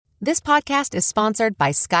This podcast is sponsored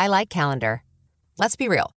by Skylight Calendar. Let's be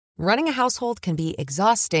real. Running a household can be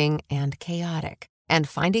exhausting and chaotic. And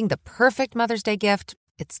finding the perfect Mother's Day gift,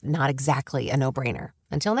 it's not exactly a no-brainer.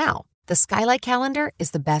 Until now. The Skylight Calendar is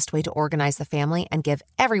the best way to organize the family and give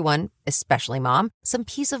everyone, especially mom, some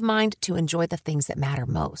peace of mind to enjoy the things that matter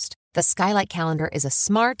most. The Skylight Calendar is a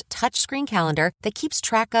smart, touchscreen calendar that keeps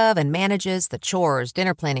track of and manages the chores,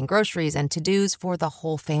 dinner planning, groceries, and to-dos for the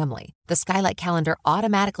whole family. The Skylight Calendar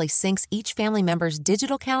automatically syncs each family member's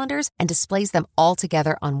digital calendars and displays them all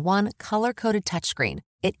together on one color-coded touchscreen.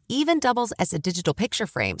 It even doubles as a digital picture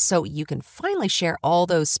frame, so you can finally share all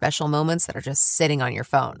those special moments that are just sitting on your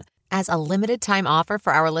phone. As a limited-time offer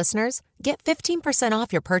for our listeners, get 15%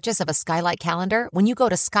 off your purchase of a Skylight Calendar when you go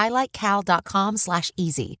to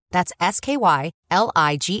skylightcal.com/easy. That's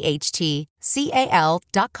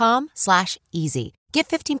SKYLIGHTCAL.com/easy. Get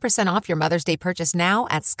 15% off your Mother's Day purchase now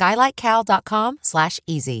at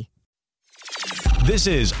skylightcal.com/easy. This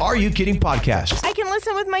is Are You Kidding Podcast I can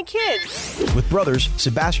listen with my kids. with brothers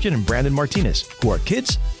Sebastian and Brandon Martinez, who are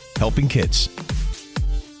kids helping kids.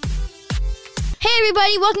 Hey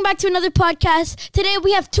everybody, welcome back to another podcast. Today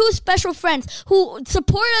we have two special friends who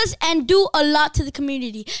support us and do a lot to the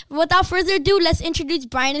community. Without further ado, let's introduce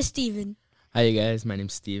Brian and Steven. Hi, you guys. My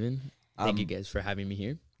name's Steven. Thank you guys for having me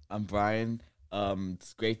here. I'm Brian.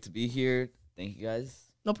 It's great to be here. Thank you guys.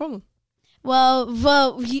 No problem. Well,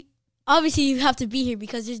 obviously you have to be here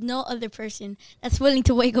because there's no other person that's willing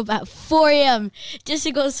to wake up at 4 a.m. just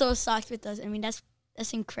to go sew socks with us. I mean, that's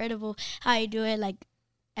incredible how you do it, like,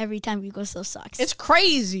 every time we go sew socks. It's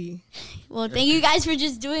crazy. Well, thank you guys for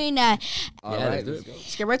just doing that. All right, let's let's go.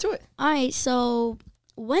 Let's get right to it. All right, so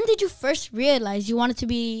when did you first realize you wanted to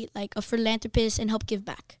be like a philanthropist and help give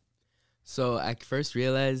back? So I first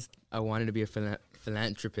realized I wanted to be a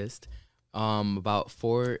philanthropist about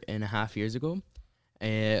 4.5 years ago.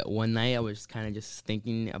 One night I was kind of just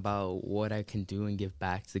thinking about what I can do and give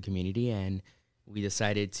back to the community, and we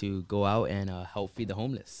decided to go out and help feed the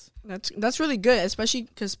homeless. That's really good, especially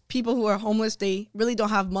because people who are homeless, they really don't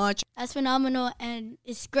have much. That's phenomenal, and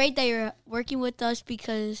it's great that you're working with us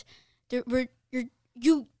because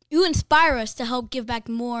you inspire us to help give back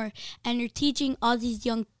more, and you're teaching all these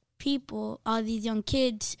young people, all these young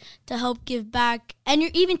kids to help give back, and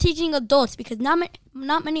you're even teaching adults because not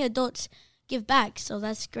many adults give back. So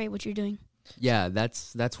that's great what you're doing. Yeah,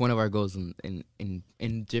 that's one of our goals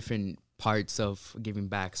in different parts of giving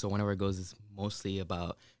back. So one of our goals is mostly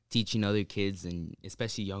about teaching other kids, and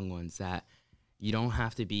especially young ones, that you don't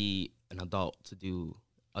have to be an adult to do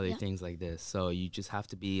other things like this. So you just have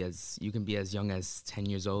to you can be as young as 10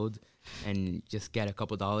 years old and just get a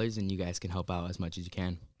couple dollars, and you guys can help out as much as you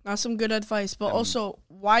can. That's some good advice. But also,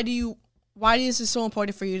 why is it so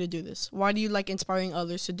important for you to do this? Why do you like inspiring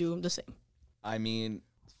others to do the same? I mean,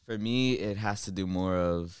 for me, it has to do more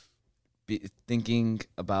of thinking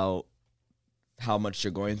about how much you're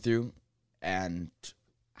going through and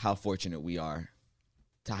how fortunate we are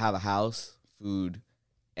to have a house, food,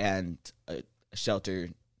 and a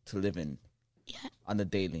shelter to live in on the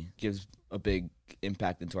daily. Gives a big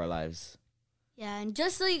impact into our lives. Yeah, and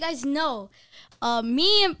just so you guys know,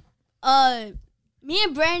 me and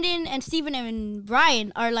Brandon and Steven and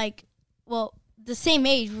Brian are like, well, the same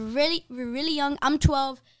age. We're really young. I'm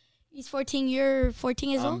 12. He's 14. You're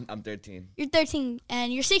 14 as well? I'm 13. You're 13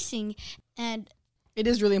 and you're 16. And it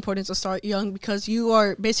is really important to start young because you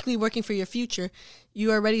are basically working for your future.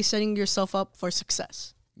 You are already setting yourself up for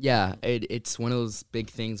success. Yeah, it's one of those big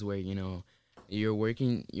things where, you know, you're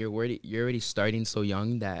already starting so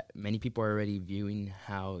young that many people are already viewing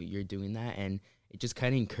how you're doing that, and it just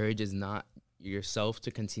kind of encourages not yourself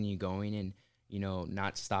to continue going and, you know,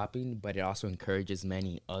 not stopping, but it also encourages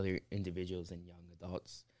many other individuals and young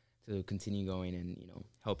adults to continue going and, you know,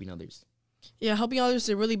 helping others. Yeah, helping others is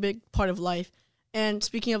a really big part of life. And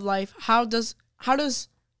speaking of life, how does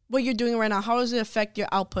what you're doing right now, how does it affect your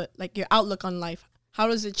output, like your outlook on life? How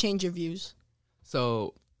does it change your views?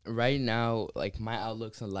 So right now, like, my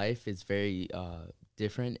outlooks on life is very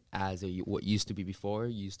different as what used to be before.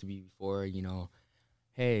 You know,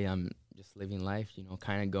 hey, I'm just living life, you know,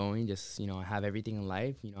 kind of going, just, you know, I have everything in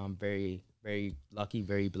life. You know, I'm very, very lucky,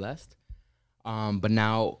 very blessed. But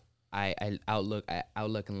now I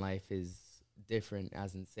outlook in life is different,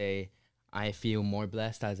 as in, say, I feel more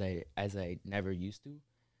blessed as I never used to.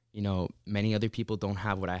 You know, many other people don't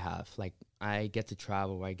have what I have. Like, I get to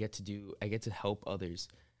travel, I get to help others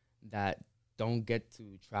that don't get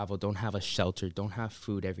to travel, don't have a shelter, don't have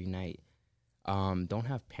food every night, don't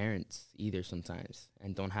have parents either sometimes,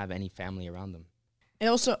 and don't have any family around them. And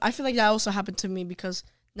also, I feel like that also happened to me because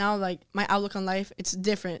now, like, my outlook on life, it's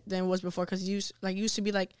different than it was before. Because used to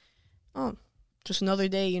be like, oh, just another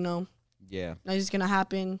day, Yeah. nothing's gonna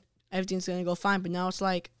happen, everything's gonna go fine. But now it's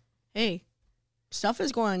like, hey, stuff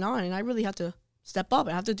is going on, and I really have to step up.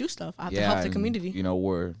 I have to do stuff. I have to help the and, community.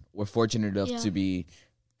 We're fortunate enough Yeah. to be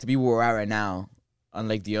where we're at right now.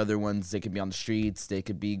 Unlike the other ones, they could be on the streets, they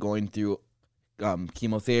could be going through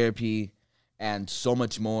chemotherapy and so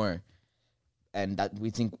much more. And that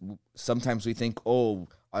sometimes we think, oh,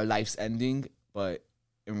 our life's ending, but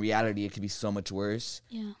in reality, it could be so much worse.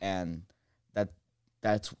 Yeah. And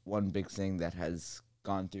that's one big thing that has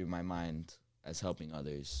gone through my mind as helping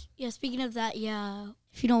others. Yeah, speaking of that, yeah,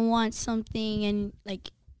 if you don't want something and, like,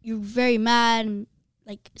 you're very mad and,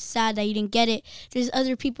 like, sad that you didn't get it, there's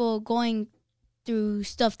other people going through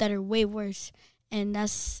stuff that are way worse. And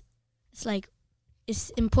it's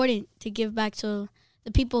important to give back to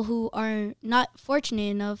the people who are not fortunate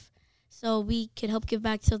enough, so we could help give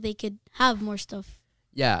back so they could have more stuff.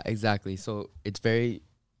 Yeah, exactly. So it's very,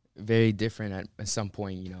 very different at some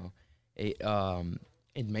point,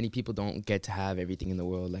 and many people don't get to have everything in the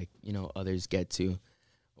world like, others get to.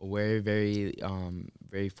 We're very,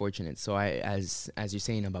 very fortunate. So as you're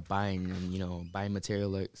saying about buying and, buying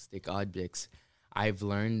materialistic objects, I've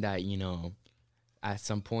learned that, at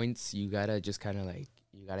some points you gotta just kind of like,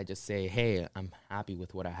 you gotta just say, hey, I'm happy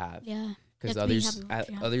with what I have. Yeah. Because You have to be happy with what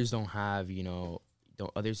you have. others don't have,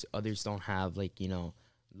 others don't have like,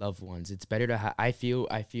 loved ones. It's better to I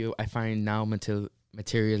find now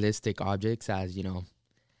materialistic objects as,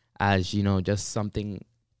 just something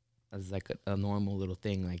as like a normal little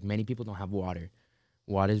thing. Like many people don't have water.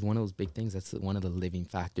 Water is one of those big things. That's one of the living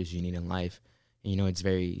factors you need in life. And, it's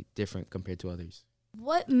very different compared to others.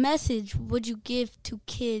 What message would you give to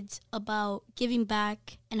kids about giving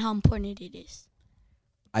back and how important it is?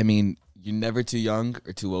 I mean, you're never too young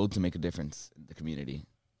or too old to make a difference in the community.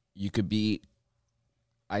 You could be,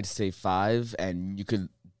 I'd say 5, and you could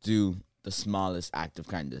do the smallest act of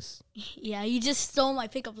kindness. Yeah, you just stole my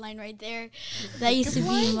pickup line right there. That used to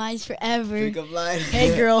be mine forever. line.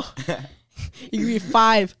 Hey, girl. You can be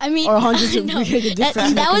 5 I mean, or 100 I to know. make a difference. That, in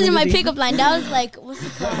the that wasn't my community. pickup line. That was like, what's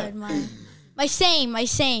it called? My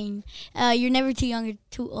saying. You're never too young or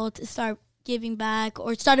too old to start giving back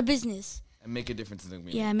or start a business. And make a difference in the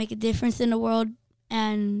community. Yeah, make a difference in the world.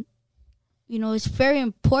 And, it's very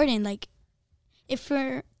important. Like, if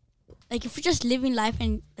we're just living life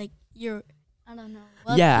and, like, you're, I don't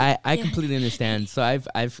know. Yeah, I yeah. completely understand. So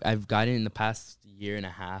I've gotten in the past year and a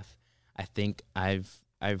half, I think I've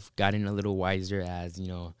gotten a little wiser as,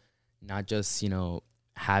 not just,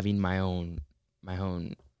 having my own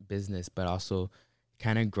business, but also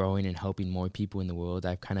kind of growing and helping more people in the world.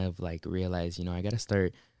 I've kind of like realized, I got to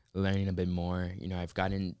start learning a bit more. I've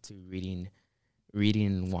gotten to reading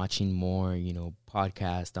and watching more,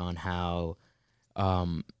 podcasts on how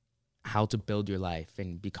to build your life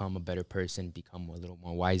and become a better person, become a little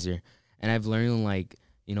more wiser. And I've learned like,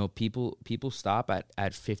 people stop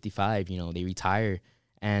at 55, they retire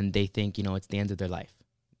and they think, it's the end of their life.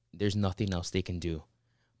 There's nothing else they can do.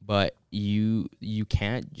 But you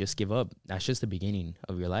can't just give up. That's just the beginning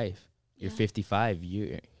of your life. You're 55.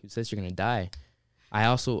 Who says you're going to die?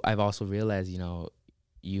 I've also realized,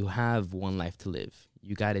 you have one life to live.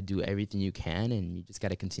 You got to do everything you can, and you just got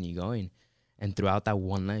to continue going. And throughout that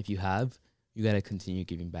one life you have, you got to continue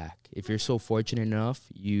giving back. If you're so fortunate enough,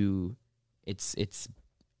 it's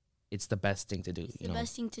the best thing to do. It's the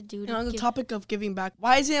best thing to do. And on the topic of giving back,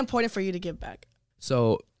 why is it important for you to give back?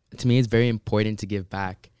 So to me, it's very important to give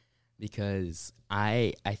back because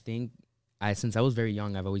I think since I was very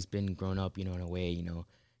young, I've always been grown up, in a way,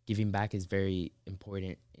 giving back is very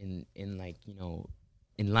important in like,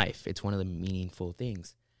 in life. It's one of the meaningful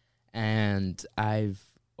things. And I've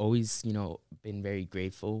always, been very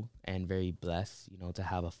grateful and very blessed, to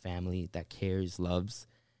have a family that cares, loves,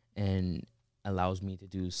 and allows me to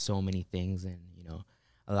do so many things, and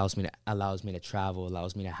allows me to travel,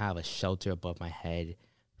 allows me to have a shelter above my head,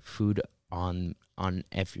 food on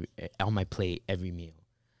my plate every meal.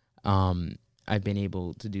 I've been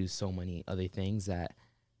able to do so many other things that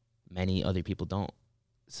many other people don't.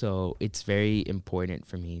 So it's very important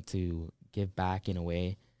for me to give back in a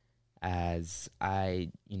way, as I,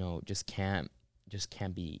 just can't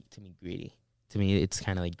be, to me, greedy. To me, it's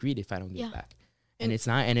kind of like greed if I don't give back. And it's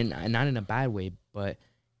not, and not in a bad way, but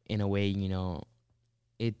in a way,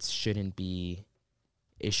 it shouldn't be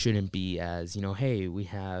as, hey, we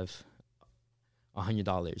have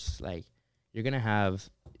 $100. Like, you're going to have,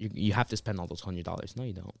 you have to spend all those $100. No,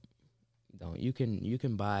 you don't. You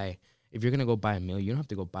can buy, if you're going to go buy a meal, you don't have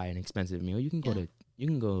to go buy an expensive meal. You can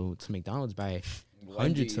go to McDonald's, buy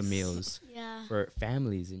hundreds of meals for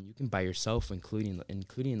families, and you can buy yourself, including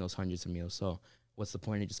those hundreds of meals. So what's the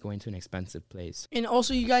point of just going to an expensive place? And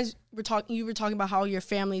also, you guys were talking. You were talking about how your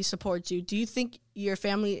family supports you. Do you think your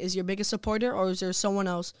family is your biggest supporter, or is there someone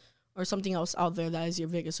else or something else out there that is your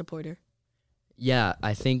biggest supporter? Yeah,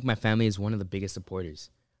 I think my family is one of the biggest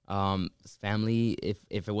supporters. Family, if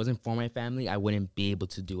it wasn't for my family, I wouldn't be able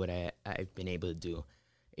to do what I've been able to do.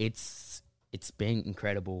 It's been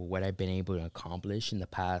incredible what I've been able to accomplish in the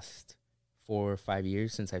past 4 or 5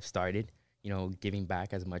 years since I've started, giving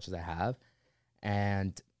back as much as I have.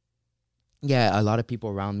 And yeah, a lot of people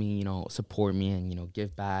around me, support me and,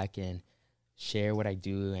 give back and share what I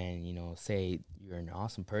do and, say you're an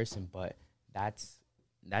awesome person. But that's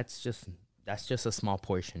just a small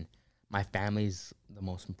portion. My family's the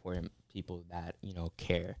most important people that,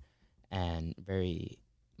 care and very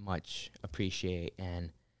much appreciate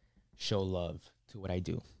and show love to what I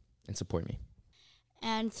do and support me.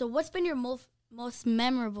 And so what's been your most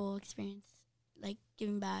memorable experience, like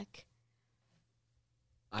giving back?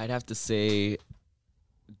 I'd have to say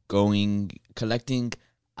collecting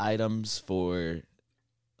items for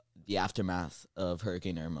the aftermath of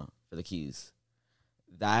Hurricane Irma for the Keys.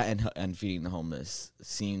 That and feeding the homeless,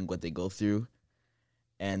 seeing what they go through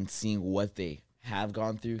and seeing what they have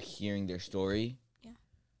gone through, hearing their story.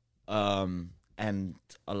 Yeah. And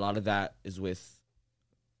a lot of that is with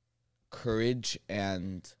courage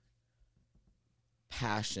and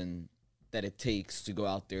passion that it takes to go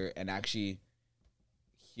out there and actually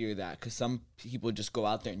hear that. Because some people just go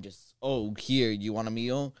out there and just, here, you want a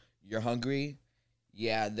meal? You're hungry?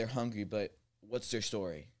 Yeah, they're hungry, but what's their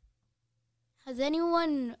story? Has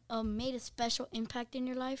anyone made a special impact in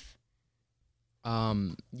your life?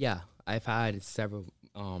 Yeah, I've had several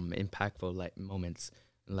impactful moments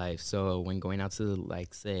in life. So when going out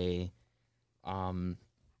to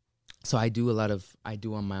so I do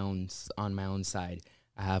on my own side.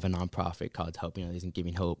 I have a nonprofit called Helping Others and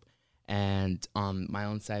Giving Hope. And on my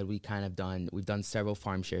own side, we've done several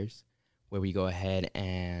farm shares where we go ahead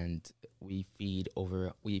and we feed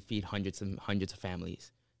hundreds and hundreds of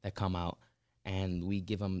families that come out, and we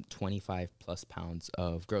give them 25 plus pounds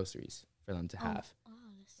of groceries for them to have. Oh,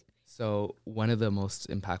 that's great. So one of the most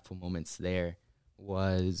impactful moments there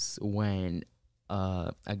was when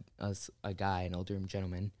a guy, an older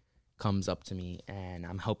gentleman, comes up to me and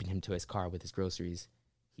I'm helping him to his car with his groceries.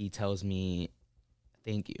 He tells me,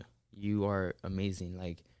 "Thank you. You are amazing.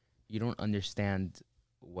 Like, you don't understand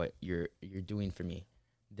what you're doing for me.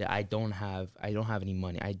 That I don't have any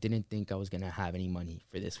money. I didn't think I was gonna have any money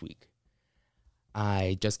for this week.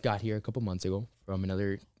 I just got here a couple months ago from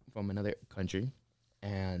another country,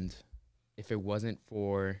 and if it wasn't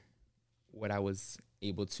for what I was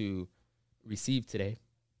able to receive today,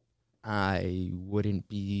 I wouldn't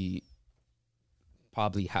be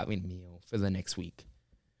probably having a meal for the next week."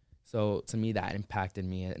 So to me, that impacted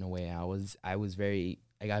me in a way.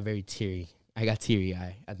 I got very teary. I got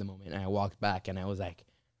teary-eyed at the moment, and I walked back and I was like,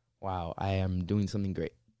 wow, I am doing something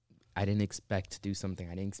great. I didn't expect to do something.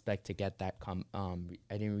 I didn't expect to get that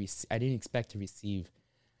I didn't expect to receive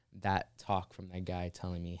that talk from that guy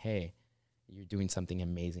telling me, "Hey, you're doing something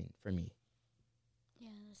amazing for me."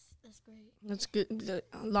 Yeah, that's great. That's good.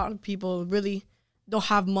 A lot of people really don't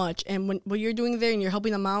have much, and when what you're doing there and you're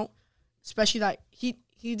helping them out, especially that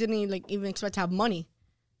he didn't even expect to have money.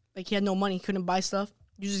 Like, he had no money, couldn't buy stuff.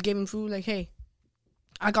 You just gave him food, like, "Hey,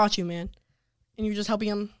 I got you, man." And you're just helping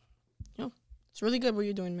him. It's really good what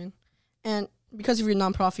you're doing, man. And because of your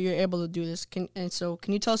nonprofit, you're able to do this. Can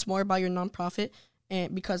you tell us more about your nonprofit?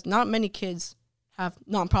 And because not many kids have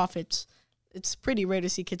nonprofits. It's pretty rare to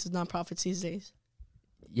see kids with nonprofits these days.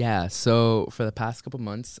 Yeah, so for the past couple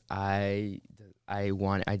months, I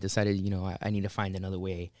decided, I need to find another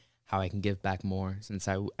way how I can give back more, since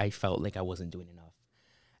I felt like I wasn't doing enough.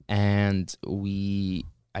 And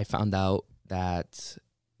I found out that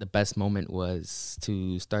the best moment was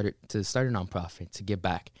to start a nonprofit to give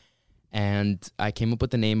back. And I came up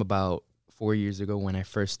with the name about 4 years ago when I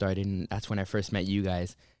first started, and that's when I first met you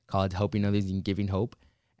guys, called Helping Others and Giving Hope.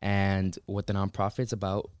 And what the nonprofit's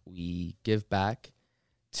about, we give back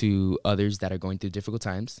to others that are going through difficult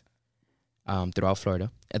times throughout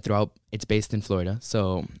Florida. It's based in Florida,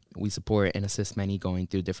 so we support and assist many going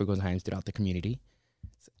through difficult times throughout the community.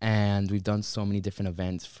 And we've done so many different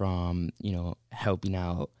events, from helping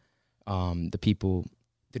out the people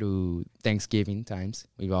through Thanksgiving times.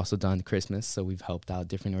 We've also done Christmas, so we've helped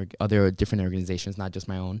out other different organizations, not just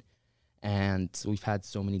my own. And we've had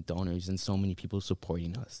so many donors and so many people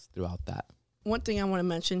supporting us throughout that. One thing I want to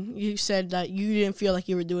mention, you said that you didn't feel like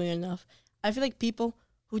you were doing enough. I feel like people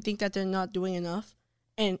who think that they're not doing enough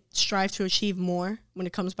and strive to achieve more when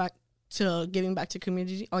it comes back to giving back to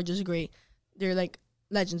community are just great. They're like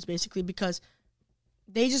legends, basically, because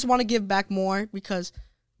they just want to give back more because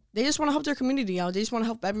they just want to help their community out. They just want to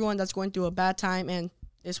help everyone that's going through a bad time, and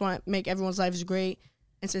they just want to make everyone's lives great.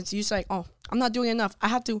 And since you say, oh, I'm not doing enough, I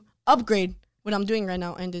have to upgrade what I'm doing right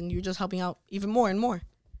now, and then you're just helping out even more and more.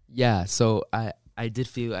 Yeah, so I did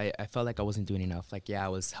feel, I felt like I wasn't doing enough. Like, yeah, I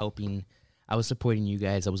was helping, I was supporting you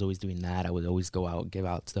guys. I was always doing that. I would always go out, give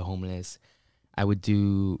out to the homeless. I would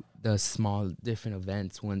do the small different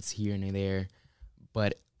events once here and there,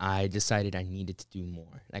 but I decided I needed to do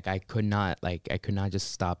more. Like, I could not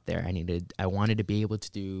just stop there. I wanted to be able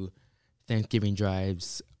to do Thanksgiving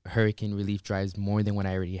drives, hurricane relief drives, more than what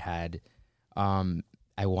I already had.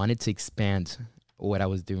 I wanted to expand what I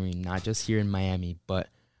was doing, not just here in Miami, but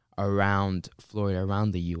around Florida,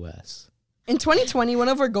 around the U.S. In 2020, one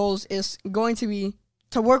of our goals is going to be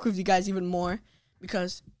to work with you guys even more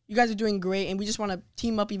because you guys are doing great, and we just want to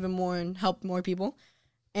team up even more and help more people.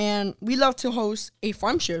 And we love to host a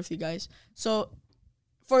farm share with you guys. So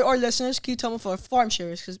for our listeners, can you tell them for farm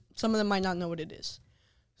shares? Because some of them might not know what it is.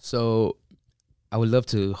 So I would love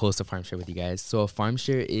to host a farm share with you guys. So a farm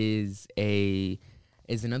share is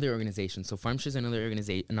another organization. So farm share is another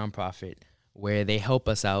organization, a nonprofit, where they help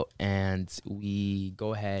us out, and we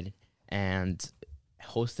go ahead and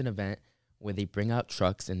host an event where they bring out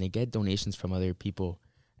trucks and they get donations from other people,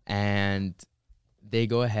 and they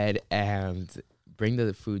go ahead and bring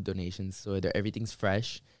the food donations. So everything's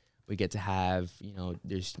fresh. We get to have,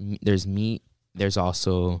 there's meat, there's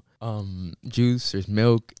also juice, there's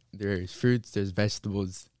milk, there's fruits, there's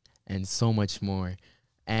vegetables, and so much more.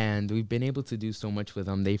 And we've been able to do so much with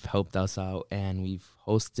them. They've helped us out, and we've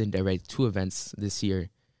hosted already 2 events this year,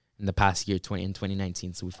 in the past year, in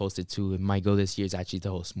 2019. So we've hosted 2. And my goal this year is actually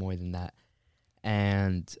to host more than that.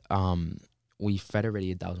 And we fed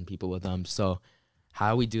already 1,000 people with them. So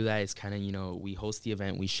how we do that is kind of, we host the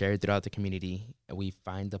event, we share it throughout the community, and we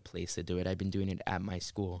find a place to do it. I've been doing it at my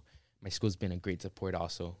school. My school's been a great support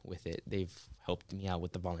also with it. They've helped me out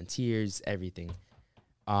with the volunteers, everything.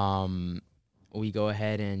 We go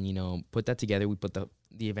ahead and, put that together. We put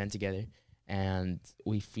the event together, and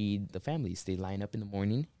we feed the families. They line up in the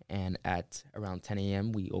morning, and at around 10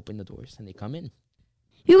 a.m., we open the doors, and they come in.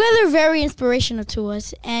 You guys are very inspirational to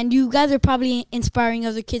us, and you guys are probably inspiring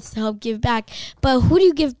other kids to help give back. But who do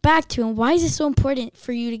you give back to, and why is it so important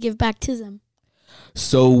for you to give back to them?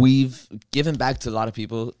 So we've given back to a lot of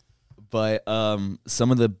people, but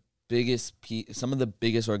some of the biggest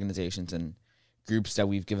organizations and groups that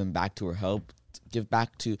we've given back to or helped give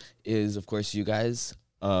back to is, of course, you guys.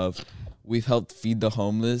 We've helped feed the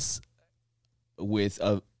homeless with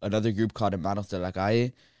another group called Hermanos de la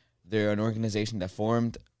Calle. They're an organization that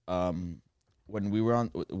formed when we were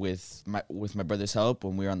with my brother's help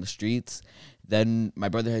when we were on the streets. Then my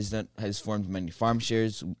brother has formed many farm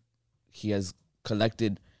shares. He has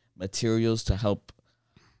collected materials to help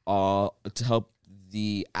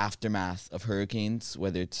the aftermath of hurricanes,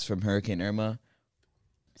 whether it's from Hurricane Irma.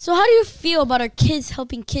 So how do you feel about our Kids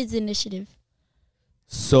Helping Kids initiative?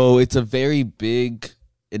 So it's a very big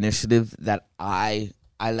initiative that I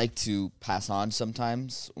like to pass on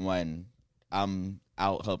sometimes when I'm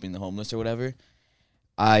out helping the homeless or whatever.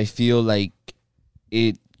 I feel like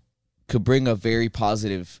it could bring a very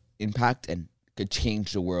positive impact and could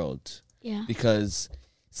change the world. Yeah. Because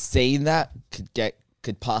saying that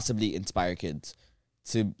could possibly inspire kids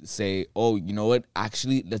to say, oh, you know what?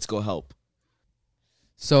 Actually, let's go help.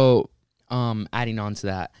 So, adding on to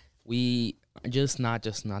that, we not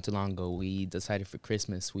too long ago, we decided for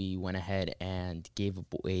Christmas, we went ahead and gave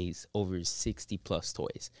away over 60 plus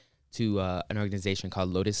toys to an organization called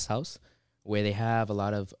Lotus House, where they have a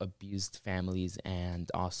lot of abused families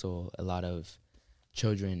and also a lot of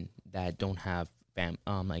children that don't have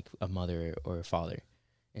like a mother or a father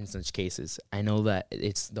in such cases. I know that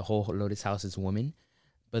it's the whole Lotus House is women,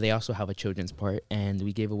 but they also have a children's part, and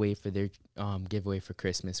we gave away for their giveaway for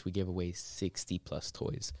Christmas. We gave away 60 plus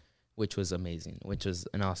toys, which was amazing, which was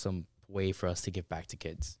an awesome way for us to give back to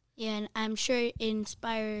kids. Yeah, and I'm sure it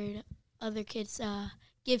inspired other kids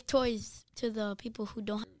give toys to the people who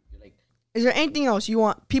don't. Is there anything else you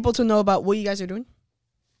want people to know about what you guys are doing?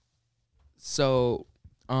 So,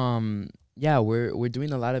 yeah, we're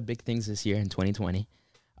doing a lot of big things this year in 2020.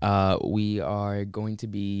 We are going to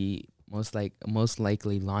be most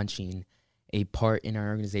likely launching a part in our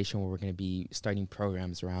organization where we're going to be starting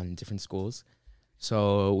programs around in different schools.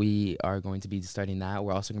 So we are going to be starting that.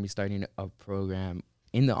 We're also going to be starting a program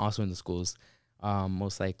in the schools,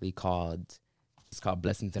 most likely called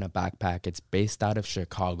Blessings in a Backpack. It's based out of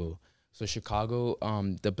Chicago. So Chicago,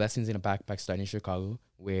 the Blessings in a Backpack starting in Chicago,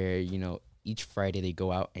 where, each Friday they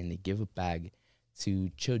go out and they give a bag to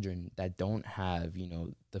children that don't have,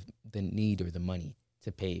 the need or the money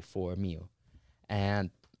to pay for a meal. And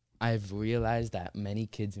I've realized that many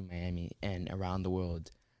kids in Miami and around the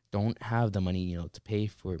world don't have the money, to pay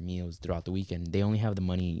for meals throughout the weekend. They only have the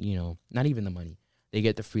money, not even the money. They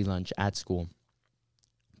get the free lunch at school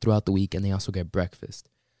throughout the week, and they also get breakfast.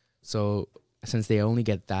 So since they only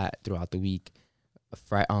get that throughout the week,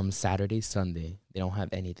 Saturday, Sunday, they don't have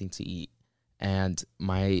anything to eat. And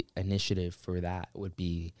my initiative for that would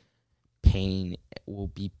be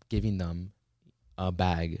giving them a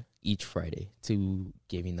bag each Friday to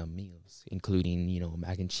giving them meals, including,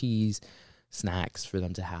 mac and cheese, snacks for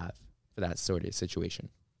them to have for that sort of situation.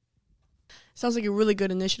 Sounds like a really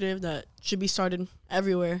good initiative that should be started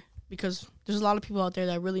everywhere, because there's a lot of people out there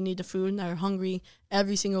that really need the food, that are hungry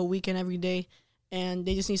every single weekend, every day, and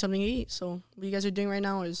they just need something to eat. So what you guys are doing right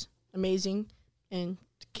now is amazing, and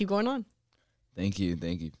keep going on. Thank you.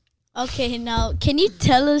 Okay, now can you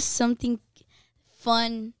tell us something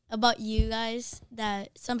fun about you guys that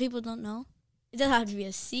some people don't know? It doesn't have to be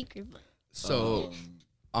a secret, but So,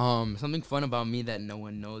 something fun about me that no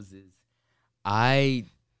one knows is I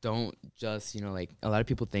don't just, like a lot of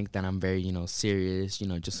people think that I'm very, serious,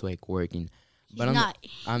 just like working. But I'm not.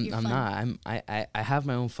 I have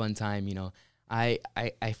my own fun time, I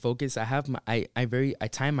focus. I have I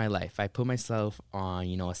time my life. I put myself on,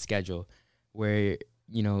 a schedule where,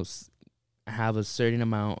 I have a certain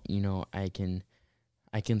amount, I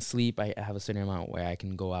can sleep. I have a certain amount where I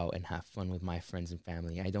can go out and have fun with my friends and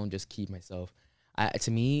family. I don't just keep myself.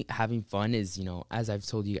 To me, having fun is, as I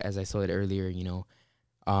said earlier, you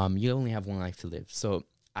only have one life to live. So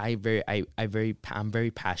I'm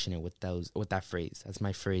very passionate with that phrase. That's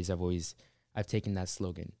my phrase. I've taken that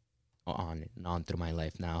slogan on and on through my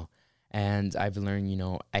life now. And I've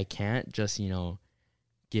learned, I can't just,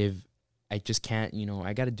 I just can't,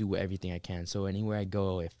 I got to do everything I can. So anywhere I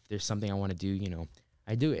go, if there's something I want to do,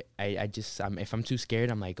 I do it. If I'm too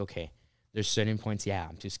scared, I'm like, okay, there's certain points,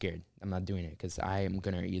 I'm too scared. I'm not doing it because I am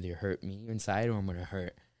going to either hurt me inside or I'm going to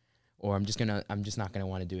hurt, or I'm just not going to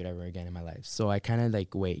want to do it ever again in my life. So I kind of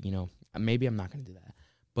like, wait, maybe I'm not going to do that.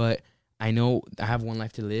 But I know I have one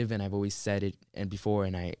life to live, and I've always said it before,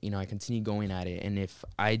 and I continue going at it. And if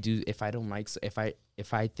I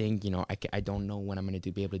think, I don't know when I'm going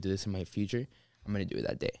to be able to do this in my future, I'm going to do it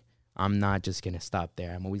that day. I'm not just going to stop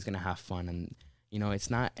there. I'm always going to have fun. And,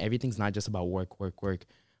 everything's not just about work,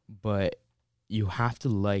 but you have to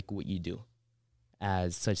like what you do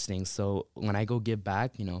as such things. So when I go give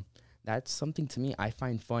back, that's something to me I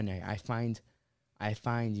find fun. I find,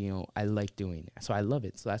 I like doing it. So I love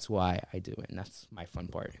it. So that's why I do it. And that's my fun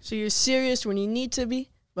part. So you're serious when you need to be,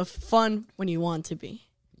 but fun when you want to be.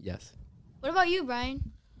 Yes. What about you,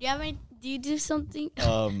 Brian? Do you do something?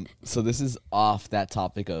 So this is off that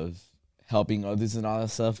topic of helping others and all that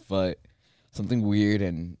stuff, but something weird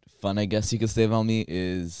and fun, I guess you could say about me,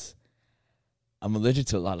 is I'm allergic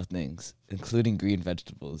to a lot of things, including green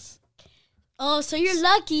vegetables. Oh, so you're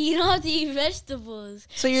lucky you don't have to eat vegetables.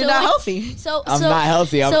 So you're not healthy. I'm not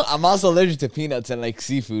healthy. I'm also allergic to peanuts and like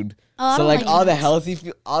seafood. Oh, so like all the healthy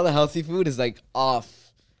food is like off.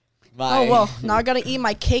 Oh well, now I gotta eat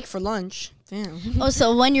my cake for lunch. Damn. Oh,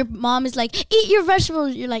 so when your mom is like, eat your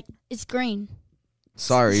vegetables, you're like, it's green.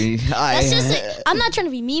 Sorry. That's just I'm not trying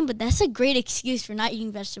to be mean, but that's a great excuse for not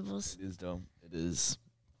eating vegetables. It is, though. It is.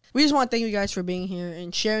 We just want to thank you guys for being here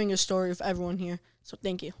and sharing your story with everyone here. So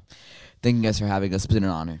thank you. Thank you guys for having us. It's been an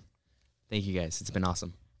honor. Thank you guys. It's been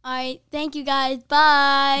awesome. All right. Thank you, guys.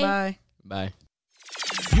 Bye. Bye. Bye.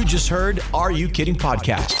 You just heard Are You Kidding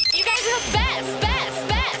podcast You guys are the best.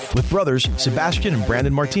 with brothers Sebastian and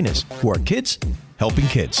Brandon Martinez, who are kids helping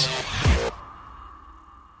kids.